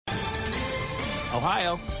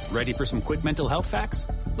Ohio, ready for some quick mental health facts?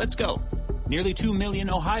 Let's go. Nearly 2 million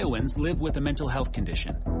Ohioans live with a mental health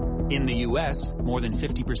condition. In the U.S., more than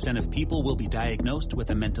 50% of people will be diagnosed with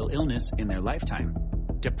a mental illness in their lifetime.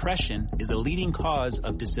 Depression is a leading cause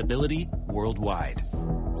of disability worldwide.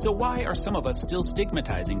 So why are some of us still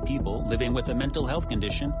stigmatizing people living with a mental health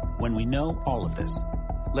condition when we know all of this?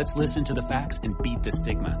 Let's listen to the facts and beat the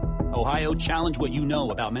stigma. Ohio, challenge what you know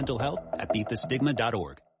about mental health at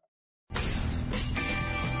beatthestigma.org.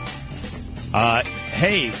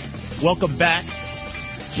 Hey, welcome back.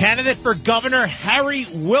 Candidate for governor Harry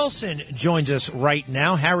Wilson joins us right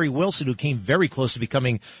now. Harry Wilson, who came very close to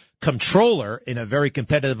becoming comptroller in a very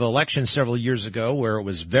competitive election several years ago where it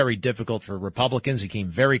was very difficult for Republicans. He came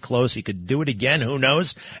very close. He could do it again. Who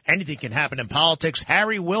knows? Anything can happen in politics.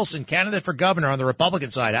 Harry Wilson, candidate for governor on the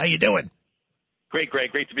Republican side. How you doing? Great,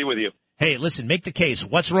 Greg. Great to be with you. Hey, listen, make the case.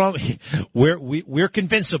 What's wrong? We're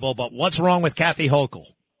convincible, but what's wrong with Kathy Hochul?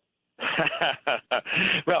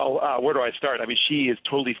 Well, where do I start? I mean, she has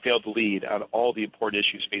totally failed to lead on all the important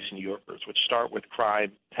issues facing New Yorkers, which start with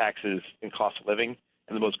crime, taxes, and cost of living,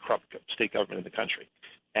 and the most corrupt state government in the country.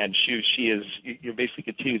 And she is, you basically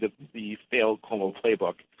continue the failed Cuomo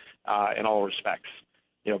playbook in all respects.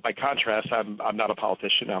 You know, by contrast, I'm not a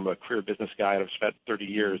politician. I'm a career business guy, and I've spent 30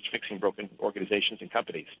 years fixing broken organizations and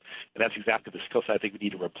companies. And that's exactly the skill set I think we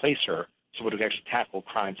need to replace her, someone who can actually tackle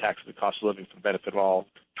crime, taxes, and cost of living for the benefit of all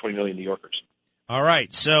 20 million New Yorkers. All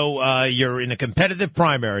right, so you're in a competitive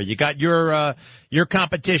primary. You got your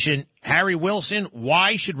competition, Harry Wilson.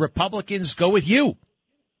 Why should Republicans go with you?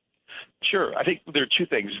 Sure. I think there are two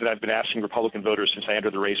things that I've been asking Republican voters since I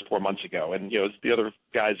entered the race 4 months ago. And, you know, the other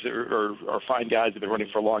guys are fine guys. They've been running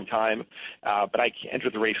for a long time. But I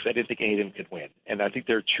entered the race. I didn't think any of them could win. And I think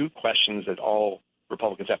there are two questions that all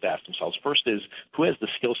Republicans have to ask themselves. First is, who has the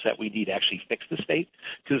skill set we need to actually fix the state?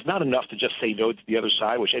 Because it's not enough to just say no to the other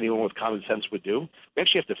side, which anyone with common sense would do. We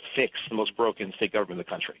actually have to fix the most broken state government in the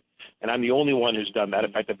country. And I'm the only one who's done that.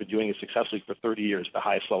 In fact, I've been doing it successfully for 30 years at the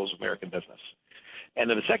highest levels of American business. And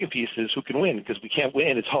then the second piece is who can win, because we can't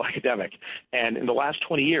win. It's all academic. And in the last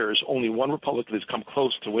 20 years, only one Republican has come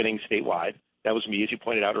close to winning statewide. That was me, as you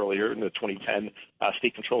pointed out earlier, in the 2010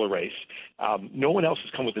 state controller race. No one else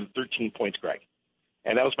has come within 13 points, Greg.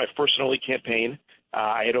 And that was my first and only campaign.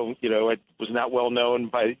 I was not well known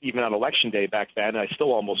by even on election day back then. I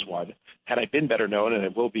still almost won. Had I been better known, and I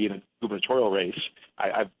will be in a gubernatorial race,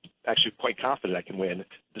 I'm actually quite confident I can win,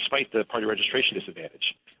 despite the party registration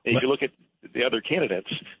disadvantage. And if you look at the other candidates,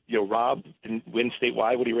 you know, Rob didn't win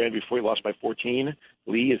statewide when he ran before. He lost by 14.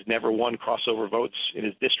 Lee has never won crossover votes in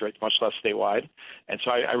his district, much less statewide. And so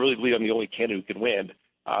I really believe I'm the only candidate who can win.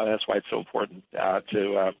 That's why it's so important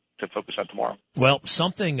to focus on tomorrow. Well,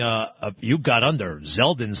 something you got under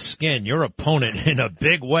Zeldin's skin, your opponent, in a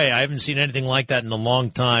big way. I haven't seen anything like that in a long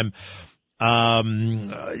time.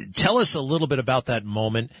 Tell us a little bit about that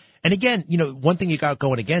moment. And again, you know, one thing you got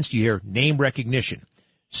going against you here, name recognition.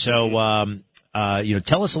 So,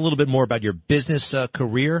 tell us a little bit more about your business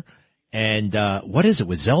career and what is it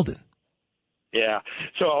with Zeldin? Yeah.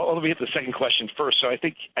 So let me hit the second question first. So I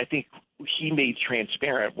think he made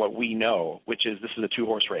transparent what we know, which is this is a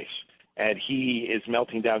two-horse race. And he is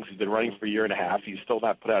melting down because he's been running for a year and a half. He's still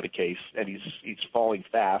not put out a case, and he's falling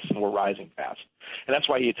fast, and we're rising fast. And that's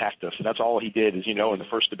why he attacked us. And that's all he did, as you know, in the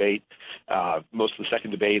first debate, most of the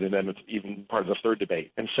second debate, and then even part of the third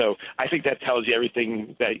debate. And so I think that tells you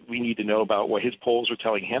everything that we need to know about what his polls are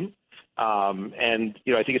telling him. And,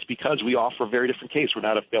 you know, I think it's because we offer a very different case. We're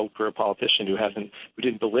not a failed career politician who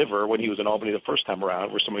didn't deliver when he was in Albany the first time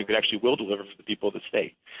around. We're someone who actually will deliver for the people of the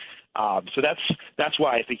state. So that's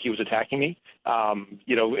why I think he was attacking me.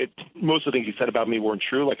 Most of the things he said about me weren't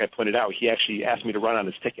true. Like I pointed out, he actually asked me to run on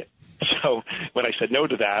his ticket. So when I said no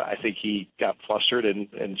to that, I think he got flustered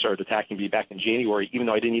and started attacking me back in January, even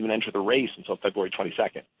though I didn't even enter the race until February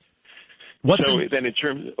 22nd. Go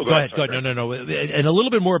ahead. No. And a little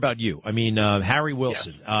bit more about you. I mean, Harry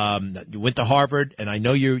Wilson, you went to Harvard, and I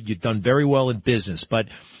know you've done very well in business, but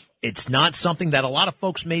it's not something that a lot of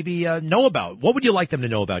folks maybe know about. What would you like them to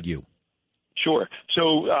know about you? Sure.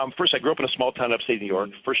 So first, I grew up in a small town upstate New York,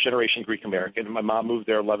 first-generation Greek American. My mom moved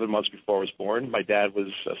there 11 months before I was born. My dad was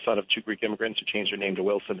a son of two Greek immigrants who changed their name to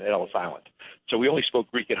Wilson at Ellis Island. So we only spoke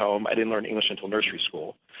Greek at home. I didn't learn English until nursery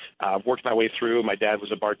school. Worked my way through. My dad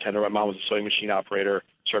was a bartender. My mom was a sewing machine operator.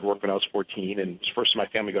 Started working when I was 14, and was first in my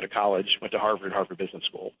family to go to college. Went to Harvard Business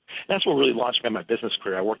School. And that's what really launched me on my business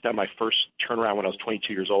career. I worked on my first turnaround when I was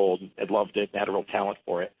 22 years old and loved it and had a real talent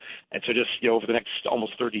for it. And so just, over the next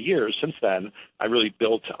almost 30 years since then, I really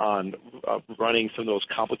built on running some of those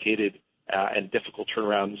complicated and difficult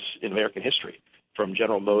turnarounds in American history. from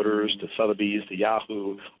General Motors to Sotheby's to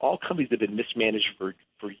Yahoo, all companies that have been mismanaged for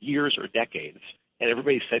years or decades, and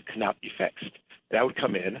everybody said could not be fixed. And I would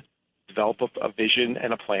come in, develop a vision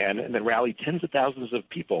and a plan, and then rally tens of thousands of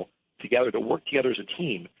people together to work together as a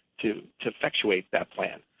team to effectuate that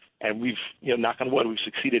plan. And we've, knock on wood, we've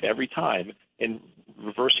succeeded every time in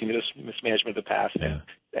reversing this mismanagement of the past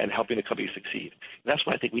and helping the company succeed. And that's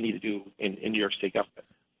what I think we need to do in New York State government.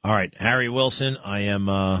 All right, Harry Wilson,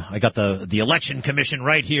 I got the election commission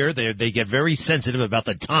right here. They get very sensitive about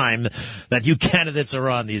the time that you candidates are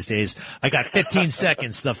on these days. I got 15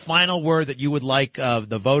 seconds. The final word that you would like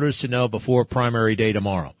the voters to know before primary day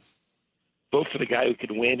tomorrow. Vote for the guy who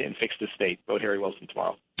can win and fix the state. Vote Harry Wilson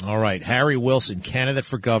tomorrow. All right, Harry Wilson, candidate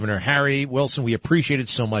for governor. Harry Wilson, we appreciate it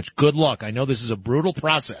so much. Good luck. I know this is a brutal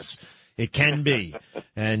process. It can be,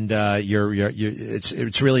 and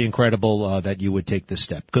it's really incredible that you would take this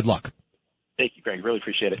step. Good luck. Thank you, Greg. Really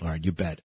appreciate it. All right, you bet.